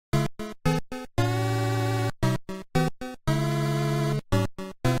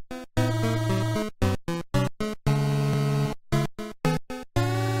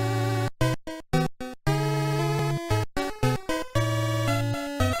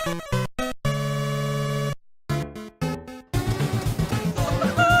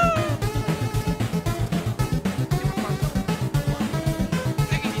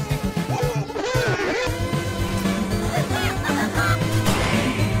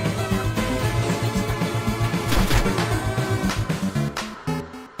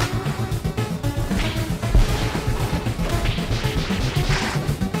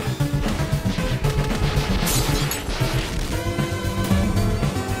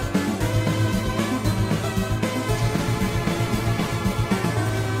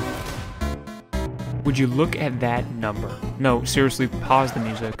Would you look at that number? No, seriously, pause the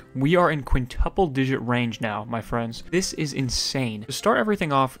music. We are in quintuple digit range now, my friends. This is insane. To start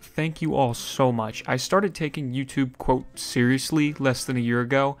everything off, thank you all so much. I started taking YouTube, quote, seriously less than a year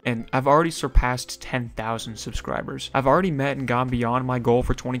ago, and I've already surpassed 10,000 subscribers. I've already met and gone beyond my goal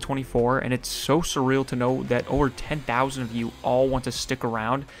for 2024, and it's so surreal to know that over 10,000 of you all want to stick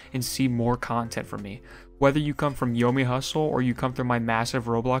around and see more content from me. Whether you come from Yomi Hustle or you come through my massive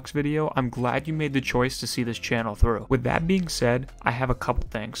Roblox video, I'm glad you made the choice to see this channel through. With that being said, I have a couple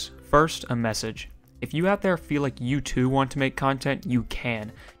things. First, a message. If you out there feel like you too want to make content, you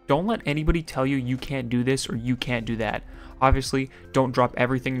can. Don't let anybody tell you you can't do this or you can't do that. Obviously, don't drop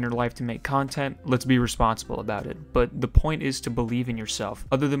everything in your life to make content. Let's be responsible about it. But the point is to believe in yourself.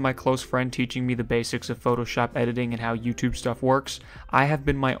 Other than my close friend teaching me the basics of Photoshop editing and how YouTube stuff works, I have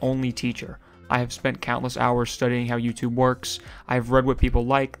been my only teacher. I have spent countless hours studying how YouTube works. I've read what people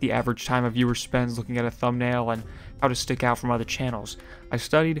like, the average time a viewer spends looking at a thumbnail, and how to stick out from other channels. I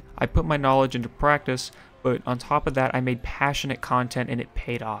studied, I put my knowledge into practice, but on top of that I made passionate content and it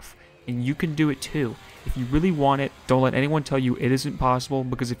paid off. And you can do it too. If you really want it, don't let anyone tell you it isn't possible,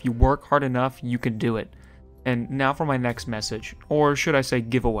 because if you work hard enough, you can do it. And now for my next message, or should I say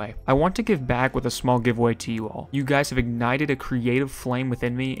giveaway. I want to give back with a small giveaway to you all. You guys have ignited a creative flame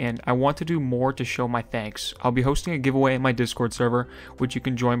within me, and I want to do more to show my thanks. I'll be hosting a giveaway in my Discord server, which you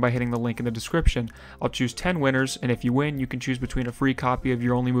can join by hitting the link in the description. I'll choose 10 winners, and if you win, you can choose between a free copy of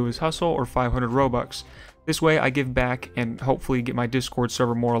Your Only Move is Hustle or 500 Robux. This way I give back and hopefully get my Discord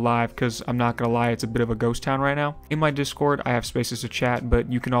server more alive, because I'm not gonna lie, it's a bit of a ghost town right now. In my Discord, I have spaces to chat,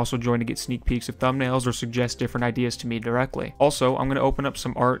 but you can also join to get sneak peeks of thumbnails or suggest different ideas to me directly. Also, I'm gonna open up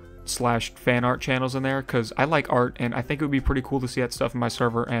some art/fan art channels in there, because I like art and I think it would be pretty cool to see that stuff in my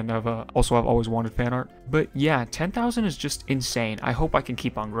server, and I've always wanted fan art. But yeah, 10,000 is just insane. I hope I can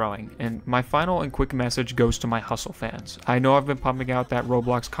keep on growing. And my final and quick message goes to my Hustle fans. I know I've been pumping out that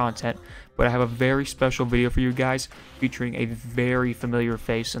Roblox content, but I have a very special video for you guys featuring a very familiar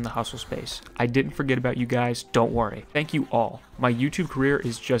face in the Hustle space. I didn't forget about you guys, don't worry. Thank you all. My YouTube career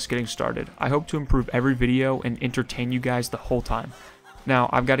is just getting started. I hope to improve every video and entertain you guys the whole time. Now,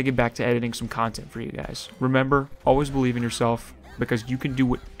 I've got to get back to editing some content for you guys. Remember, always believe in yourself, because you can do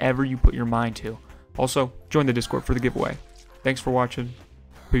whatever you put your mind to. Also, join the Discord for the giveaway. Thanks for watching.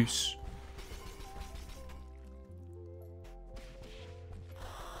 Peace.